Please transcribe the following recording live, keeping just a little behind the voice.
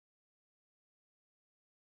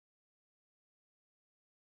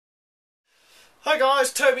Hi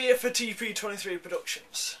guys, Toby here for TP23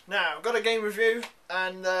 Productions. Now, I've got a game review,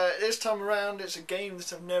 and this time around it's a game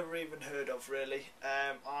that I've never even heard of really.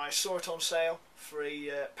 I saw it on sale for £1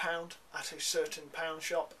 at a certain pound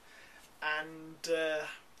shop, and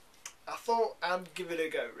I thought I'd give it a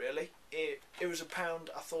go really. It was £1,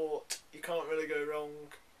 I thought you can't really go wrong.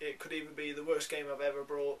 It could either be the worst game I've ever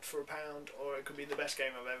brought for £1, or it could be the best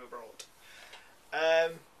game I've ever brought.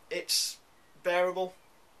 It's bearable,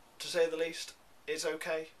 to say the least. It's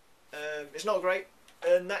okay. It's not great,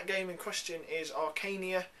 and that game in question is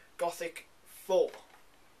Arcania Gothic 4.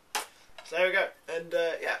 So there we go, and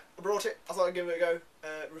yeah, I brought it. I thought I'd give it a go,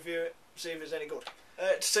 review it, see if it's any good.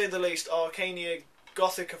 To say the least, Arcania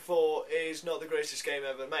Gothic 4 is not the greatest game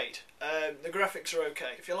ever made. The graphics are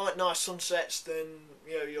okay. If you like nice sunsets, then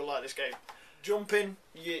you'll like this game. Jumping,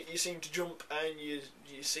 you seem to jump and you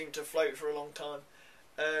seem to float for a long time.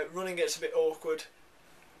 Running gets a bit awkward.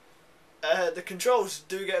 The controls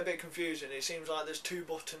do get a bit confusing. It seems like there's two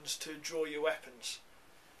buttons to draw your weapons,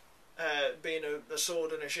 being a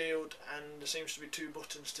sword and a shield, and there seems to be two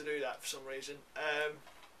buttons to do that for some reason.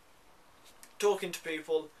 Talking to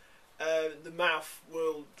people, the mouth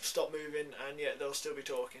will stop moving and yet they'll still be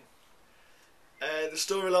talking. The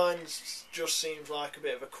storyline just seems like a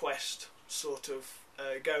bit of a quest, sort of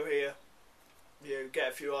go here, get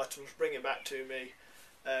a few items, bring it back to me.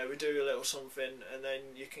 We do a little something, and then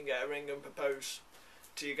you can get a ring and propose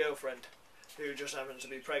to your girlfriend, who just happens to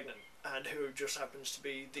be pregnant, and who just happens to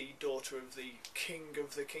be the daughter of the king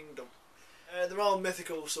of the kingdom. There are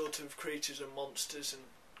mythical sort of creatures and monsters and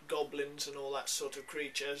goblins and all that sort of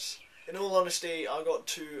creatures. In all honesty, I got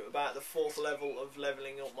to about the 4th level of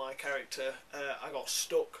levelling up my character. I got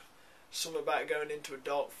stuck. Something about going into a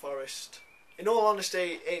dark forest. In all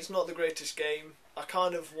honesty, it's not the greatest game. I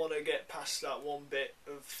kind of want to get past that one bit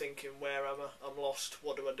of thinking, where am I? I'm lost,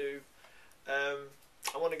 what do I do?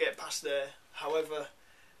 I want to get past there. However,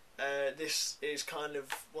 this is kind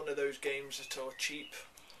of one of those games that are cheap.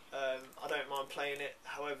 I don't mind playing it.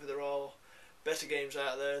 However, there are better games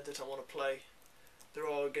out there that I want to play. There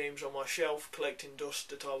are games on my shelf collecting dust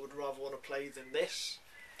that I would rather want to play than this.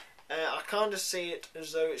 I kind of see it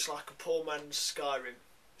as though it's like a poor man's Skyrim.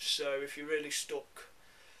 So if you're really stuck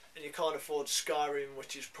and you can't afford Skyrim,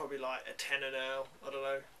 which is probably like a tenner now, I don't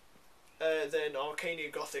know, then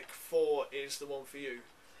Arcania Gothic 4 is the one for you.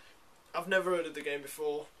 I've never heard of the game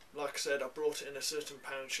before. Like I said, I brought it in a certain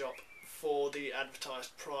pound shop for the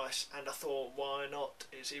advertised price, and I thought, why not?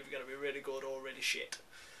 It's either going to be really good or really shit.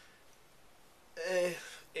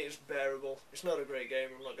 It's bearable. It's not a great game,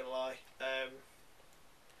 I'm not going to lie.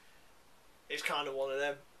 It's kind of one of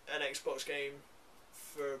them. An Xbox game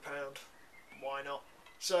for £1. Why not?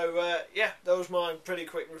 So yeah, that was my pretty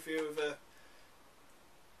quick review of a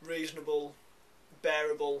reasonable,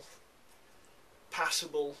 bearable,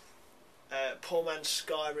 passable, poor man's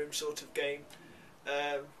Skyrim sort of game.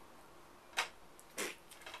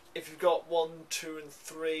 If you've got 1, 2 and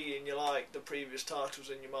 3 and you like the previous titles,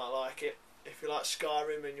 then you might like it. If you like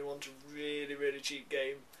Skyrim and you want a really, really cheap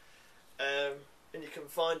game, and you can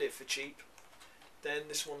find it for cheap, then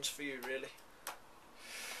this one's for you really.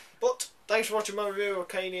 But thanks for watching my review of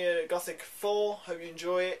Arcania Gothic 4. Hope you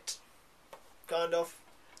enjoy it. Kind of.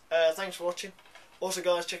 Thanks for watching. Also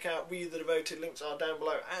guys, check out We The Devoted. Links are down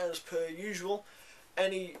below as per usual.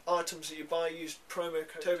 Any items that you buy, use promo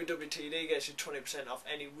code TobyWTD, gets you 20% off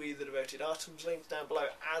any We The Devoted items. Links down below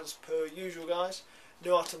as per usual guys.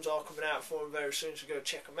 New items are coming out for them very soon, so go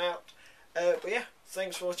check them out. But yeah,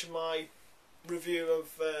 thanks for watching my review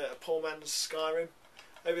of a poor man's Skyrim.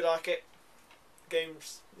 Hope you like it.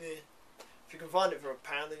 Games, yeah. If you can find it for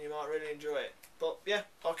 £1, then you might really enjoy it. But yeah,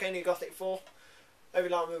 Arcania Gothic 4. Hope you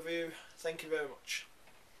like my review. Thank you very much.